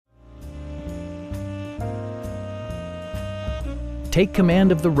Take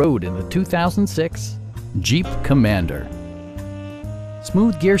command of the road in the 2006 Jeep Commander.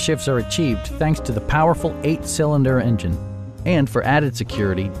 Smooth gear shifts are achieved thanks to the powerful 8-cylinder engine. And for added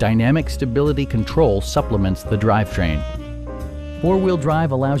security, dynamic stability control supplements the drivetrain. Four-wheel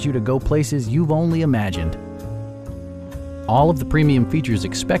drive allows you to go places you've only imagined. All of the premium features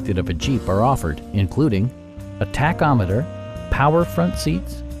expected of a Jeep are offered, including a tachometer, power front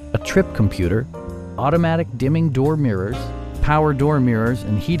seats, a trip computer, automatic dimming door mirrors, power door mirrors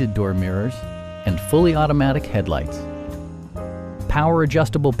and heated door mirrors, and fully automatic headlights. Power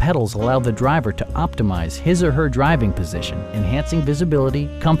adjustable pedals allow the driver to optimize his or her driving position, enhancing visibility,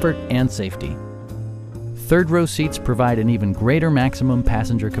 comfort, and safety. Third-row seats provide an even greater maximum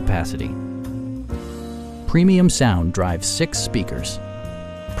passenger capacity. Premium sound drives 6 speakers,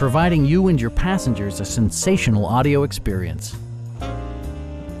 providing you and your passengers a sensational audio experience.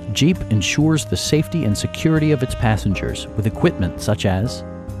 Jeep ensures the safety and security of its passengers with equipment such as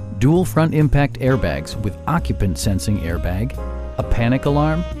dual front impact airbags with occupant sensing airbag, a panic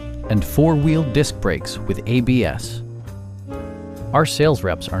alarm, and 4-wheel disc brakes with ABS. Our sales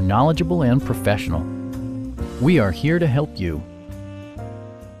reps are knowledgeable and professional. We are here to help you.